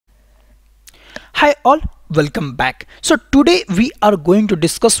Hi all, welcome back. So today we are going to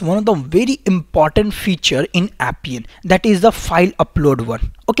discuss one of the very important feature in Appian, that is the file upload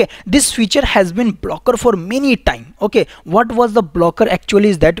one. Okay, this feature has been blocker for many time. Okay, what was the blocker actually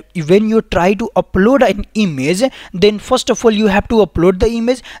is that when you try to upload an image, then first of all you have to upload the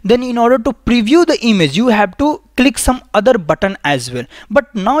image, then in order to preview the image you have to click some other button as well.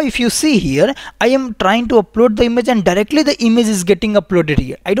 But now if you see here, I am trying to upload the image and directly the image is getting uploaded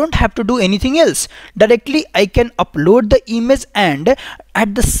here. I don't have to do anything else. Directly I can upload the image and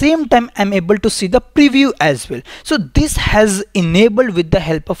at the same time I'm able to see the preview as well. So this has enabled with the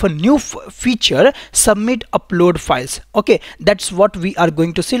help of a new feature, submit upload files. Okay, that's what we are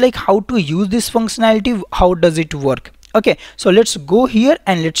going to see, like how to use this functionality, how does it work. Okay, so let's go here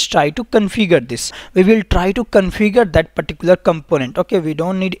and let's try to configure this. We will try to configure that particular component. Okay, we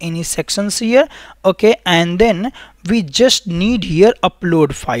don't need any sections here. Okay, and then we just need here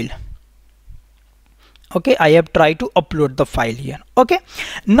upload file. Okay, I have tried to upload the file here. Okay,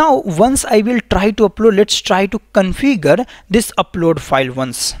 now once I will try to upload, let's try to configure this upload file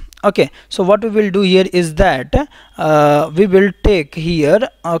once. Okay, so what we will do here is that we will take here,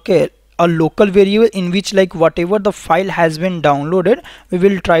 okay, a local variable in which, like, whatever the file has been downloaded, we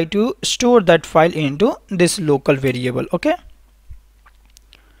will try to store that file into this local variable. Okay,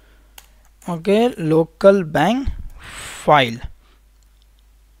 local bang file.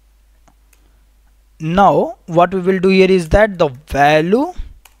 Now what we will do here is that the value,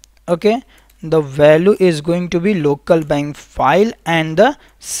 okay, the value is going to be local bang file and the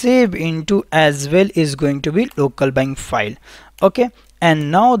save into as well is going to be local bang file. Okay,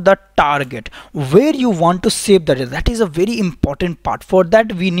 and now the target where you want to save the data, that is a very important part. For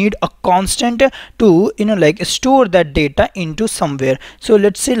that we need a constant to like store that data into somewhere. So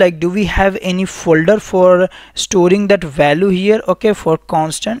let's say, like, do we have any folder for storing that value here? Okay, for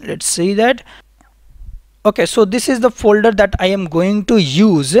constant, let's see that. Okay, so this is the folder that I am going to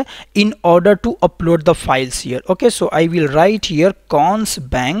use in order to upload the files here. Okay, so I will write here cons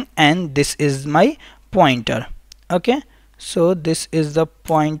bang and this is my pointer. Okay, so this is the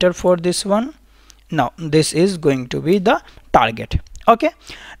pointer for this one. Now this is going to be the target. Okay,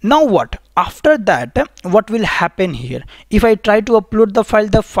 now what after that, what will happen here? If I try to upload the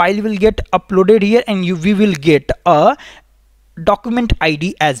file will get uploaded here and we will get a document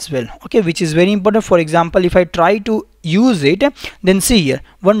ID as well. Okay, which is very important. For example, if I try to use it, then see here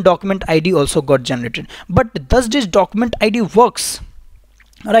one document ID also got generated. But does this document ID works?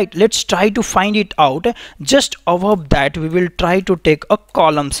 Right, let's try to find it out. Just above that we will try to take a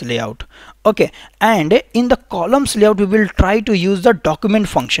columns layout. Okay, and in the columns layout we will try to use the document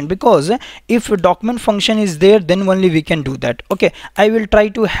function, because if a document function is there then only we can do that. Okay, I will try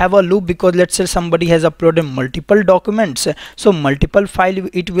to have a loop, because let's say somebody has uploaded multiple documents, so multiple file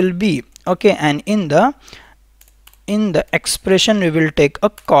it will be. Okay, and in the expression we will take a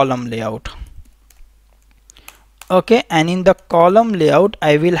column layout. Okay, and in the column layout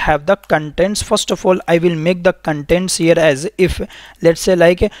I will have the contents. First of all I will make the contents here as if, let's say,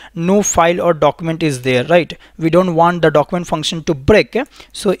 like no file or document is there, right? We don't want the document function to break.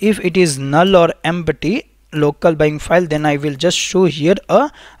 So if it is null or empty local bang file, then I will just show here a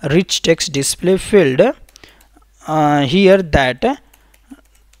rich text display field here that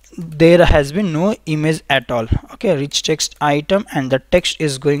there has been no image at all. Okay, rich text item, and the text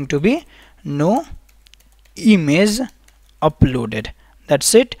is going to be no image uploaded.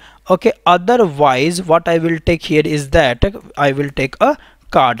 That's it. Okay, otherwise what I will take here is that I will take a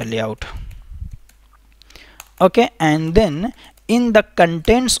card layout. Okay, and then in the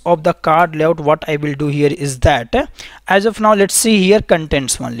contents of the card layout what I will do here is that, as of now let's see here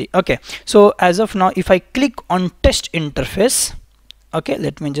contents only. Okay, so as of now if I click on test interface, okay,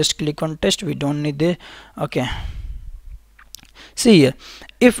 let me just click on test, we don't need the, okay, see here,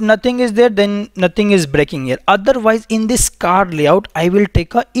 if nothing is there then nothing is breaking here. Otherwise in this card layout I will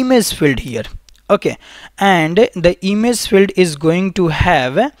take a image field here. Okay, and the image field is going to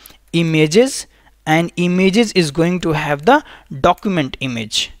have images, and images is going to have the document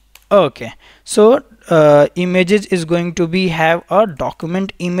image. Okay, so images is going to be have a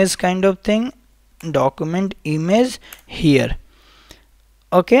document image kind of thing, document image here.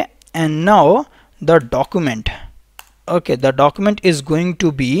 Okay, and now the document, okay, the document is going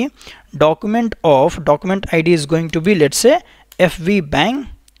to be document ID is going to be, let's say, fv bang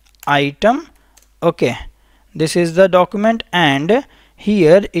item. Okay, this is the document, and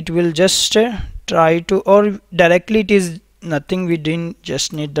here it will just try to, or directly it is nothing, we didn't,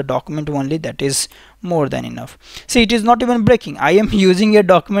 just need the document only, that is more than enough. See, it is not even breaking. I am using a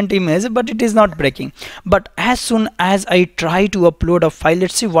document image, but it is not breaking. But as soon as I try to upload a file,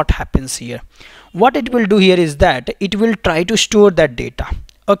 let's see what happens here. What it will do here is that it will try to store that data.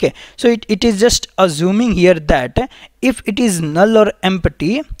 Okay, so it is just assuming here that if it is null or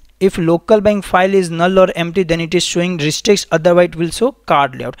empty, if local bank file is null or empty, then it is showing restricts, otherwise it will show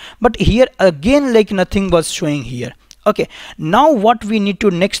card layout. But here again, like nothing was showing here. Okay, now what we need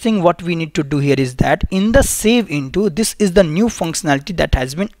to, next thing what we need to do here is that in the save into, this is the new functionality that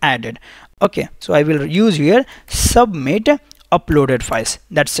has been added. Okay, so I will use here submit uploaded files,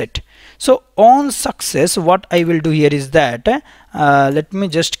 that's it. So on success, what I will do here is that let me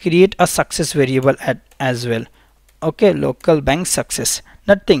just create a success variable as well. Okay, local bank success,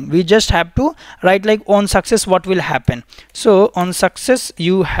 nothing, we just have to write like on success what will happen. So on success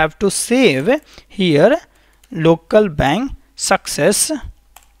you have to save here local bank success,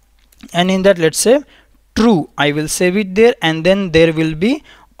 and in that let's say true, I will save it there, and then there will be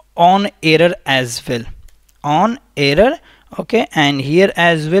on error as well, on error. Okay, and here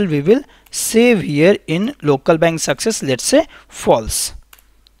as well we will save here in local bank success, let's say false.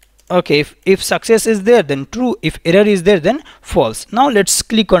 Okay, if success is there then true, if error is there then false. Now let's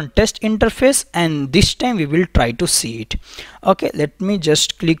click on test interface, and this time we will try to see it. Okay, let me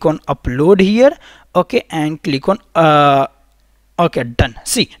just click on upload here. Okay, and click on okay, done.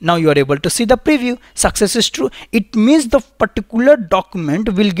 See, now you are able to see the preview. Success is true. It means the particular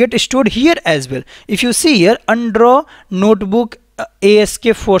document will get stored here as well. If you see here, undraw notebook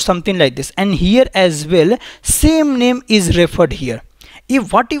ASK4, something like this, and here as well same name is referred here.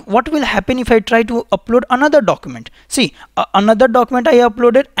 If what will happen if I try to upload another document? See, another document I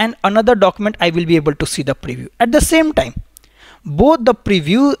uploaded and another document, I will be able to see the preview at the same time. Both the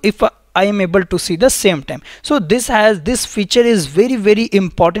preview, if I am able to see the same time. So this feature is very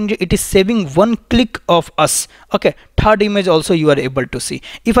important. It is saving one click of us. Okay, third image also you are able to see.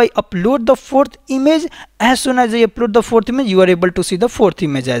 If I upload the fourth image, as soon as I upload the fourth image, you are able to see the fourth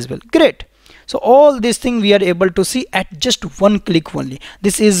image as well. Great. So all this thing we are able to see at just one click only.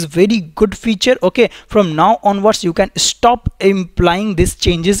 This is very good feature. Okay, from now onwards you can stop implying these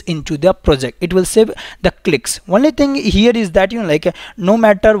changes into the project. It will save the clicks. Only thing here is that, you know, like no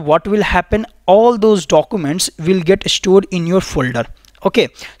matter what will happen, all those documents will get stored in your folder. Okay,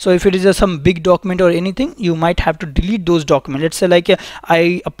 so if it is some big document or anything, you might have to delete those documents. Let's say like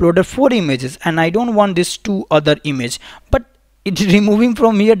I uploaded 4 images and I don't want this 2 other image, but it removing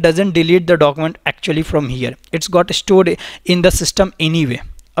from here doesn't delete the document actually from here. It's got stored in the system anyway.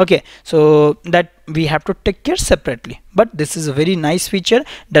 Okay, so that we have to take care separately, but this is a very nice feature.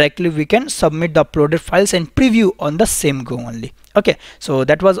 Directly we can submit the uploaded files and preview on the same go only. Okay, so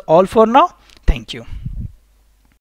that was all for now. Thank you.